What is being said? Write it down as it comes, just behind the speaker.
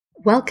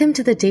Welcome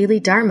to the Daily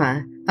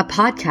Dharma, a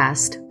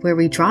podcast where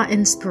we draw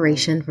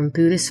inspiration from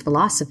Buddhist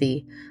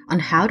philosophy on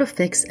how to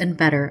fix and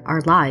better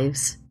our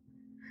lives.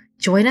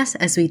 Join us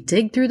as we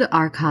dig through the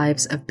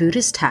archives of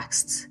Buddhist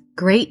texts,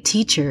 great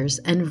teachers,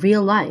 and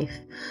real life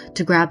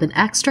to grab an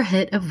extra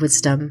hit of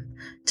wisdom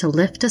to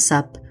lift us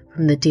up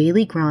from the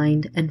daily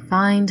grind and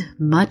find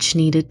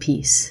much-needed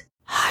peace.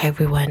 Hi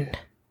everyone,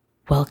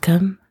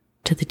 welcome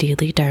to the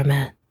Daily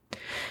Dharma.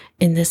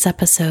 In this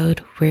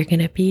episode, we're going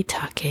to be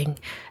talking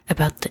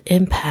about the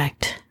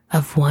impact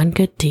of one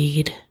good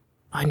deed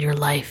on your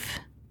life.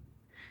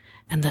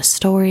 And the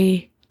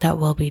story that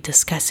we'll be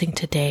discussing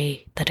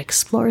today that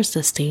explores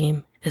this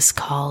theme is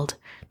called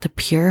The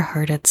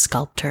Pure-Hearted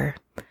Sculptor.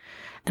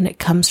 And it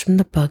comes from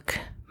the book,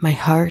 My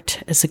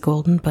Heart is a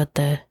Golden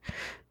Buddha,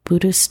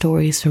 Buddhist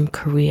Stories from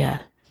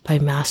Korea by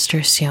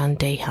Master Seon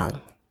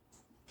Dae-hang.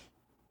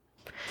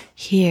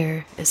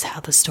 Here is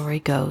how the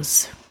story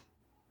goes.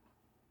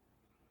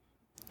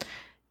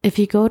 If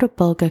you go to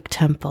Bulguk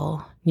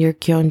Temple near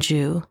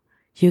Gyeongju,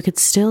 you could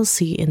still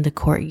see in the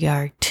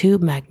courtyard two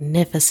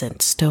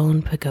magnificent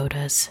stone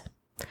pagodas.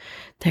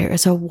 There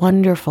is a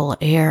wonderful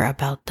air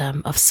about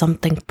them of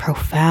something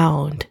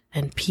profound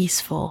and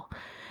peaceful,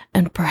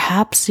 and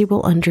perhaps you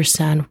will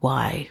understand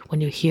why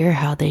when you hear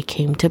how they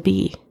came to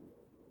be.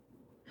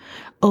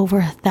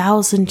 Over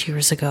 1,000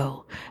 years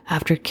ago,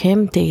 after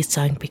Kim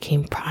Dae-sung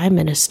became Prime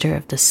Minister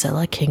of the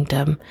Silla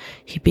Kingdom,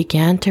 he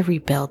began to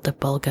rebuild the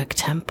Bulguk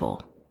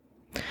Temple.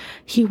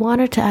 He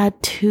wanted to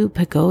add two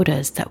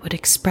pagodas that would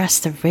express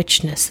the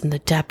richness and the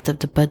depth of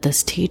the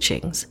Buddha's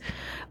teachings,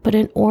 but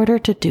in order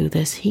to do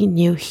this, he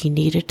knew he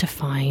needed to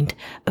find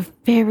a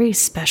very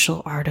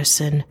special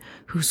artisan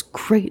whose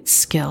great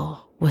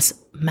skill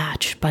was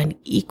matched by an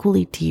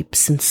equally deep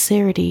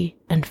sincerity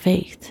and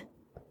faith.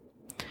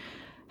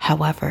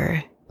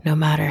 However, no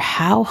matter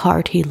how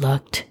hard he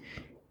looked,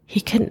 he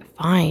couldn't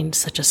find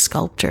such a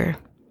sculptor.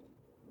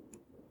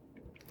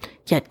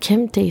 Yet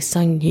Kim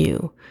Dae-sung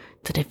knew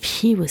that if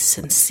he was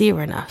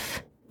sincere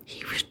enough,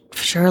 he would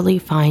surely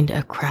find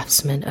a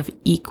craftsman of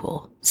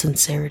equal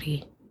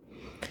sincerity.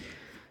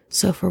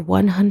 So for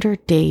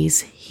 100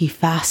 days, he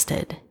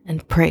fasted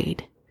and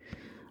prayed.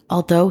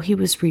 Although he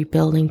was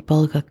rebuilding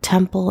Bulguk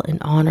Temple in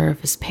honor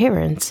of his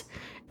parents,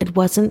 it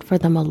wasn't for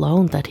them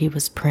alone that he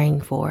was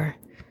praying for.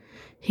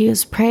 He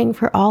was praying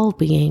for all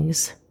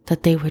beings,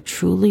 that they would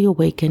truly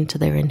awaken to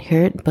their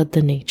inherent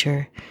Buddha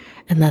nature,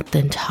 and that the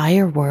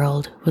entire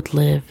world would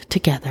live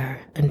together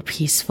in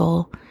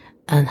peaceful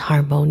and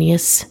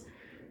harmonious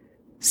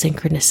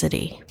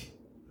synchronicity.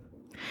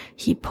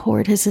 He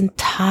poured his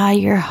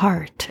entire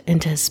heart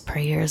into his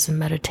prayers and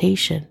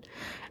meditation,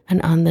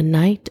 and on the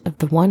night of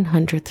the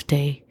 100th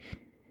day,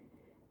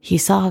 he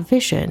saw a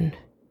vision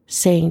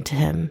saying to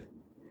him,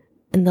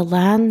 "In the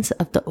lands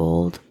of the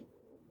old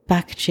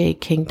Baekje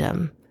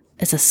Kingdom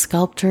is a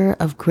sculptor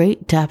of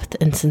great depth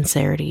and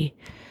sincerity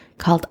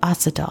called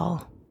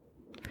Asadal."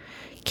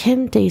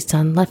 Kim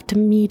Dae-sung left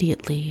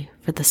immediately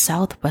for the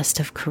southwest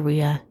of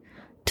Korea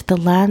to the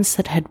lands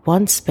that had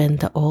once been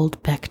the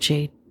old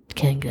Baekje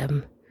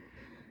Kingdom.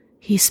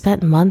 He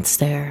spent months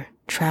there,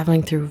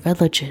 traveling through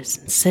villages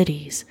and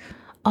cities,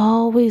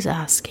 always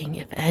asking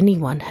if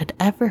anyone had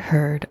ever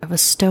heard of a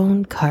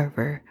stone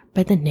carver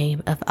by the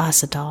name of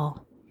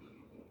Asadal.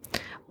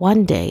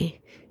 One day,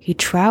 he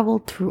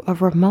traveled through a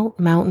remote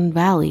mountain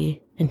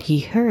valley and he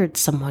heard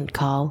someone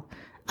call,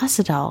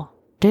 "Asadal,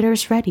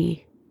 dinner's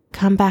ready.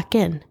 Come back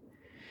in."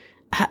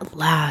 At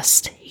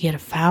last, he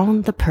had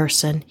found the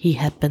person he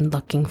had been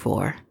looking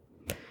for.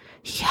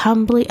 He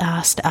humbly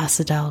asked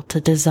Asadal to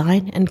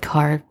design and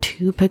carve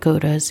two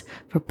pagodas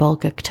for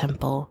Bulguk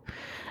Temple,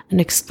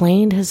 and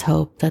explained his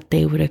hope that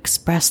they would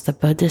express the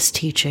Buddhist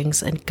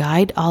teachings and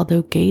guide all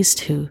who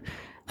gazed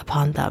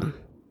upon them.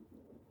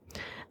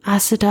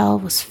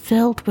 Asadal was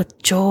filled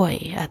with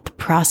joy at the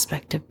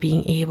prospect of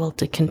being able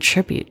to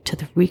contribute to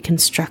the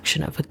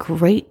reconstruction of a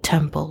great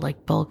temple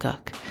like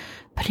Bulguk,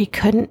 but he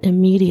couldn't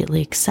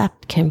immediately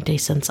accept Kim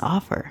Dae-sung's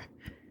offer.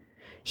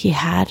 He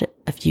had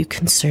a few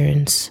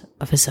concerns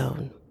of his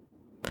own.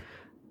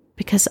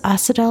 Because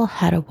Asadal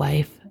had a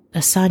wife,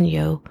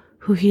 Asanyo,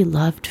 who he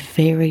loved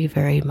very,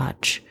 very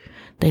much.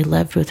 They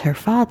lived with her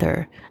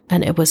father,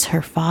 and it was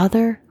her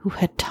father who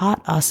had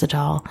taught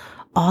Asadal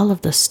all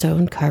of the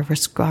stone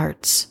carver's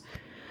arts.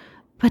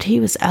 But he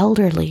was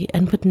elderly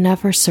and would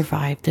never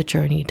survive the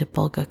journey to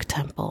Bulguk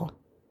Temple.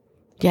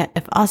 Yet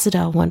if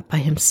Asadal went by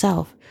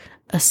himself,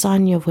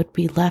 Asanyo would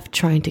be left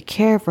trying to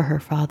care for her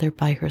father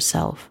by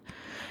herself.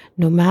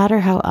 No matter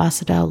how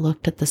Asadal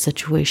looked at the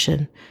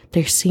situation,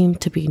 there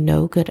seemed to be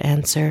no good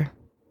answer.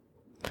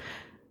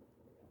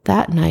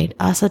 That night,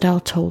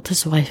 Asadal told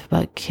his wife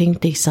about Kim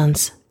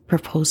Dae-sung's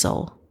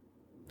proposal.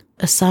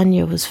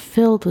 Asanyo was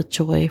filled with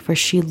joy, for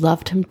she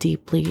loved him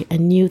deeply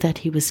and knew that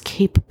he was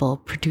capable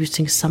of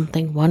producing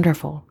something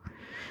wonderful.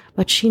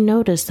 But she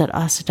noticed that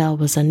Asadal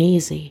was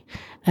uneasy,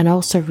 and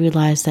also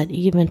realized that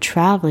even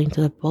traveling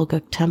to the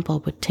Bulguk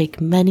Temple would take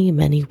many,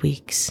 many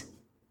weeks.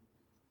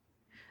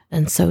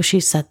 And so she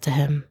said to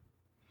him,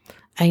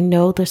 "I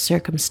know the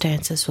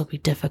circumstances will be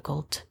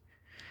difficult,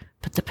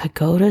 but the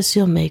pagodas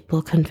you'll make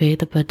will convey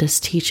the Buddha's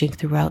teaching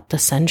throughout the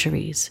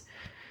centuries.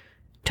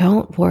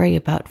 Don't worry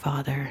about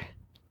Father.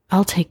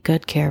 I'll take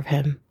good care of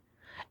him.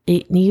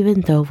 And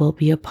even though we'll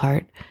be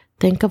apart,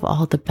 think of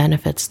all the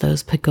benefits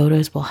those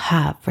pagodas will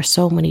have for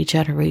so many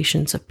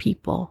generations of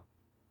people.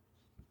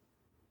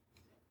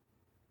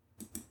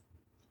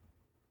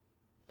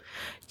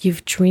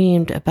 You've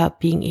dreamed about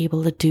being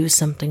able to do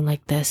something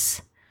like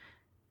this,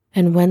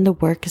 and when the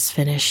work is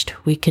finished,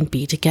 we can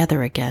be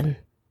together again.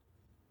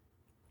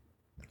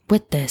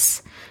 With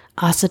this,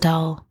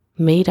 Asadal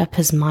made up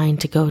his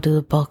mind to go to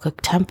the Bulguk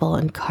temple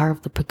and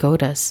carve the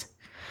pagodas.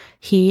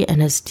 He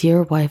and his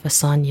dear wife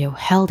Asanyo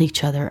held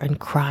each other and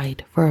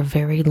cried for a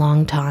very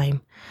long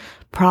time,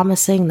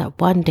 promising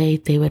that one day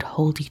they would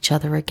hold each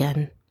other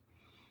again.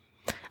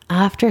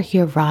 After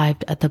he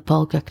arrived at the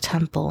Bulguk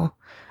temple,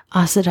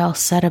 Asadal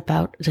set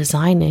about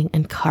designing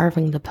and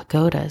carving the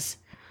pagodas.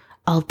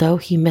 Although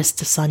he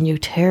missed Asanyo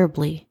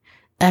terribly,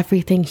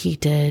 everything he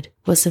did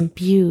was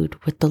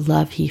imbued with the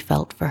love he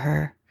felt for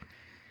her.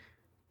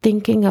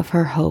 Thinking of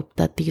her hope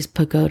that these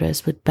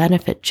pagodas would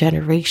benefit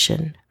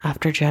generation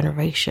after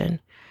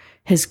generation,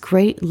 his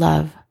great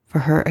love for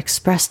her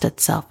expressed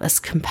itself as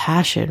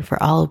compassion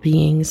for all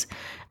beings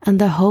and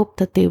the hope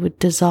that they would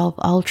dissolve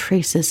all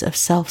traces of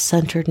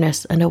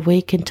self-centeredness and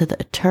awaken to the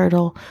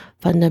eternal,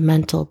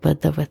 fundamental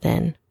Buddha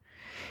within.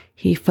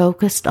 He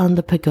focused on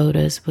the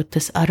pagodas with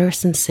this utter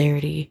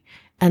sincerity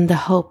and the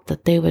hope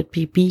that they would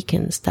be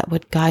beacons that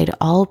would guide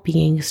all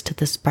beings to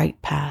this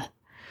bright path.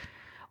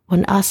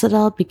 When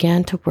Asadal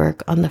began to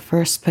work on the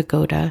first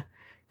pagoda,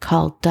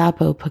 called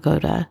Dabo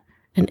Pagoda,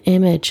 an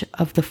image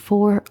of the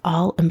 4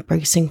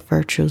 all-embracing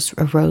virtues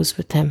arose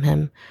within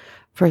him,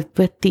 for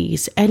with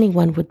these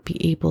anyone would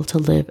be able to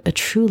live a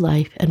true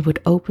life and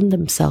would open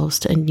themselves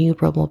to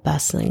innumerable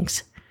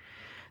blessings.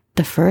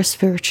 The first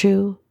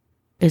virtue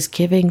is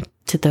giving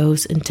to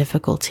those in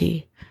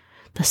difficulty.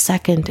 The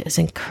second is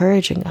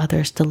encouraging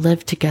others to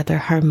live together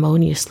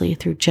harmoniously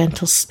through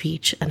gentle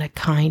speech and a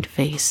kind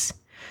face.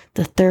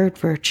 The third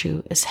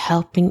virtue is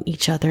helping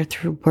each other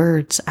through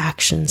words,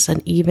 actions,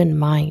 and even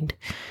mind.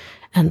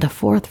 And the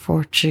fourth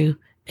virtue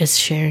is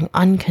sharing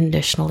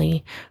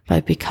unconditionally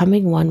by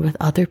becoming one with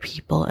other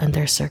people and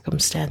their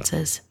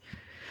circumstances.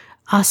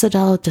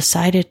 Asadal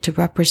decided to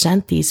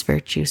represent these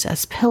virtues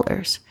as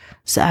pillars,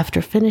 so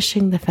after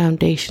finishing the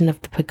foundation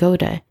of the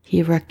pagoda, he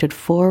erected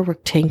 4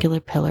 rectangular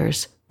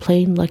pillars,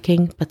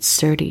 plain-looking but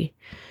sturdy.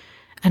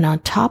 And on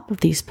top of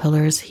these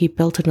pillars, he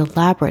built an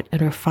elaborate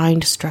and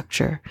refined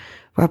structure,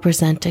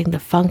 representing the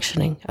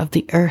functioning of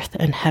the earth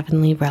and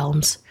heavenly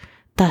realms.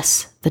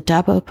 Thus, the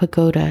Dabo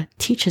Pagoda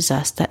teaches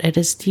us that it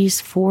is these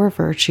 4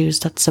 virtues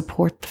that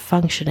support the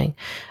functioning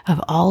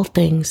of all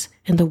things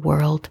in the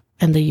world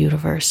and the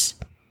universe.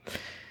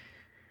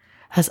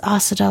 As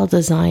Asadal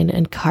designed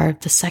and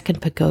carved the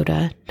second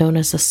pagoda, known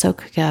as the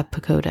Sokuga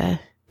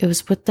Pagoda, it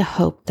was with the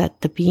hope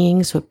that the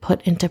beings would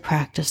put into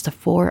practice the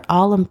 4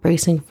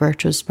 all-embracing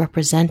virtues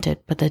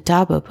represented by the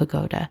Dabo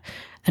Pagoda,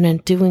 and in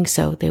doing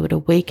so, they would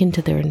awaken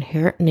to their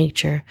inherent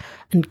nature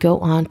and go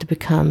on to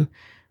become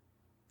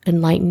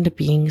enlightened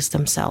beings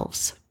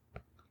themselves.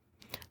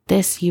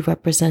 This he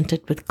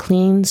represented with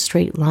clean,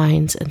 straight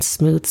lines and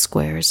smooth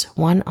squares,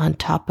 one on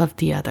top of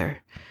the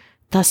other,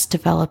 thus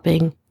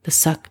developing the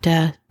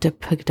Sukta de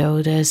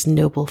Pagoda's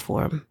noble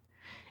form.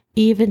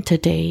 Even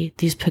today,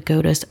 these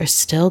pagodas are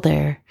still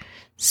there,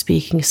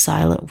 speaking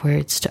silent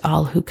words to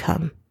all who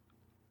come.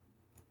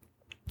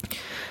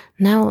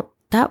 Now,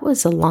 that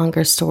was a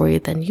longer story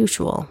than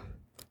usual,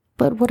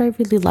 but what I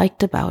really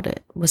liked about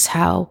it was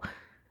how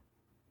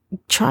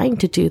trying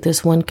to do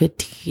this one good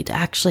deed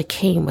actually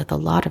came with a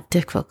lot of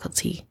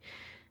difficulty.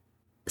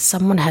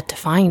 Someone had to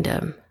find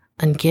him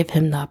and give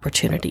him the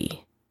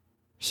opportunity.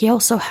 He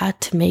also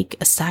had to make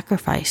a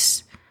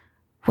sacrifice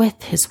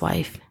with his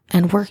wife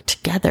and work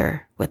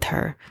together with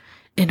her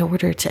in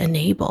order to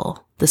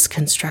enable this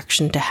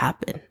construction to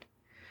happen.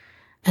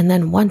 And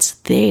then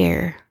once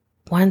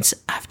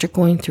after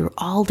going through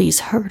all these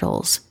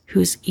hurdles,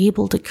 who's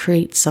able to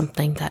create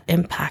something that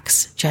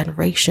impacts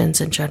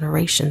generations and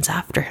generations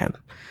after him.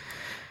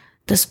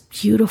 This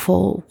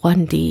beautiful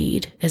one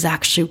deed is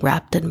actually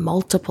wrapped in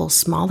multiple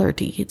smaller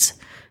deeds,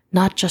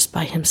 not just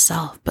by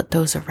himself, but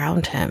those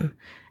around him.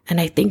 And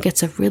I think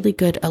it's a really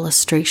good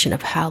illustration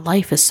of how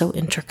life is so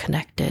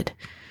interconnected.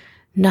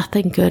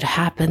 Nothing good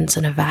happens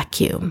in a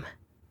vacuum.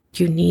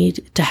 You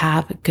need to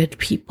have good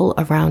people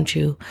around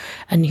you,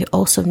 and you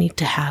also need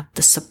to have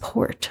the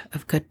support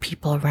of good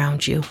people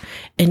around you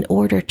in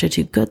order to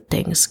do good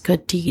things,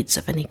 good deeds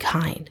of any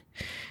kind.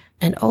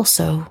 And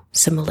also,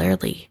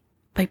 similarly,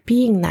 by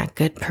being that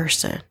good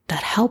person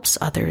that helps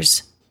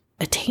others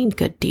attain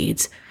good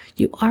deeds,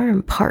 you are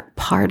in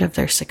part of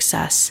their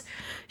success.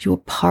 You are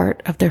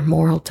part of their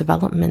moral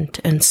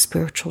development and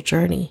spiritual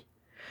journey.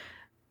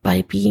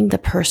 By being the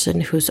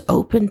person who's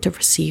open to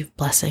receive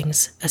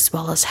blessings as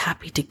well as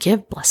happy to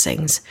give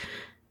blessings,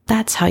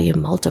 that's how you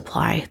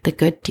multiply the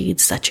good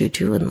deeds that you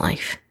do in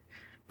life.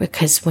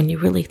 Because when you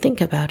really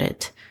think about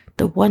it,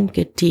 the one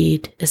good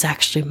deed is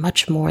actually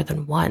much more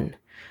than one.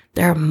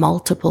 There are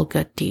multiple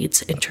good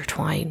deeds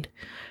intertwined,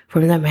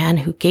 from the man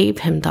who gave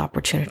him the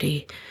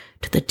opportunity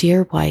to the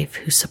dear wife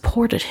who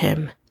supported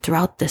him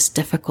throughout this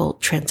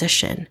difficult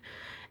transition,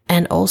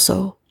 and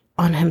also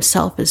on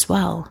himself as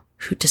well,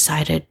 who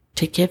decided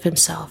to give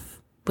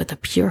himself with a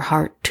pure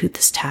heart to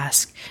this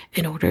task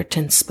in order to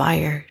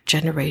inspire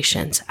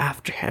generations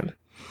after him.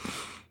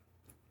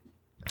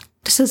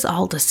 This is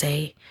all to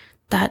say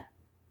that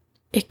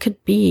it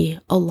could be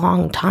a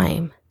long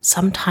time,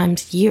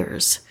 sometimes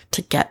years,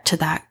 to get to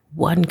that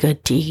one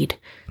good deed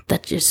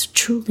that is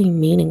truly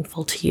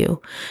meaningful to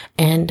you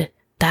and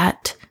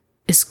that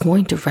is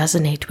going to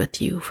resonate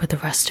with you for the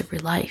rest of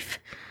your life.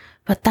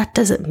 But that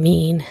doesn't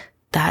mean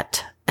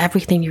that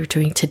everything you're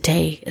doing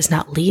today is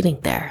not leading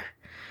there.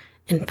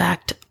 In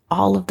fact,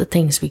 all of the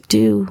things we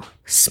do,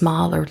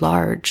 small or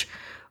large,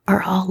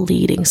 are all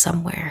leading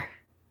somewhere.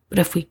 But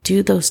if we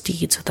do those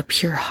deeds with a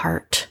pure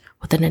heart,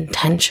 with an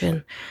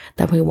intention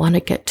that we want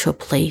to get to a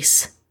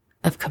place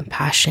of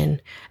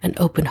compassion and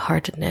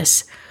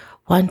open-heartedness,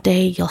 one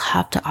day you'll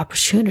have the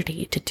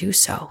opportunity to do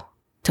so,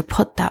 to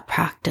put that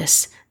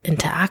practice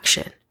into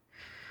action.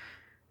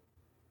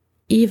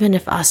 Even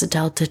if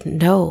Asadel didn't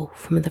know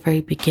from the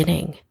very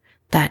beginning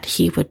that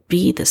he would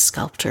be the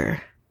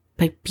sculptor,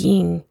 by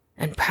being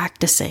and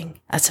practicing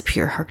as a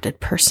pure-hearted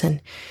person,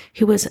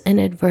 he was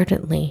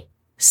inadvertently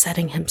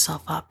setting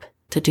himself up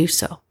to do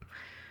so.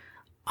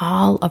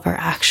 All of our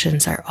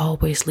actions are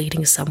always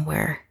leading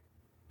somewhere,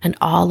 and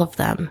all of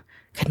them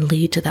can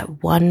lead to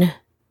that one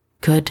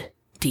good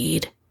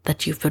deed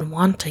that you've been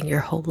wanting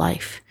your whole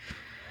life.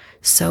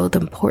 So the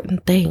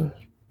important thing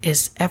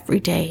is every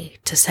day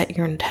to set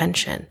your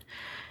intention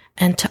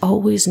and to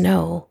always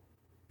know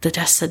the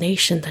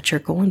destination that you're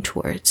going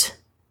towards,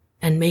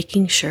 and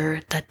making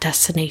sure that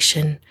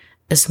destination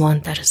is one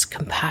that is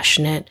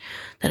compassionate,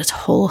 that is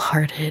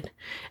wholehearted,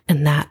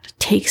 and that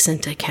takes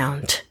into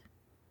account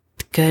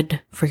the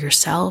good for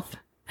yourself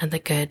and the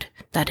good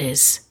that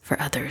is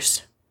for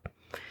others.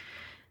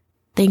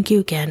 Thank you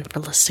again for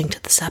listening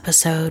to this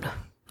episode.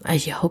 I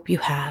hope you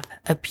have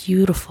a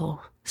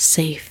beautiful,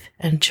 safe,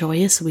 and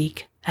joyous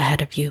week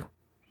ahead of you.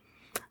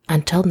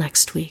 Until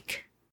next week.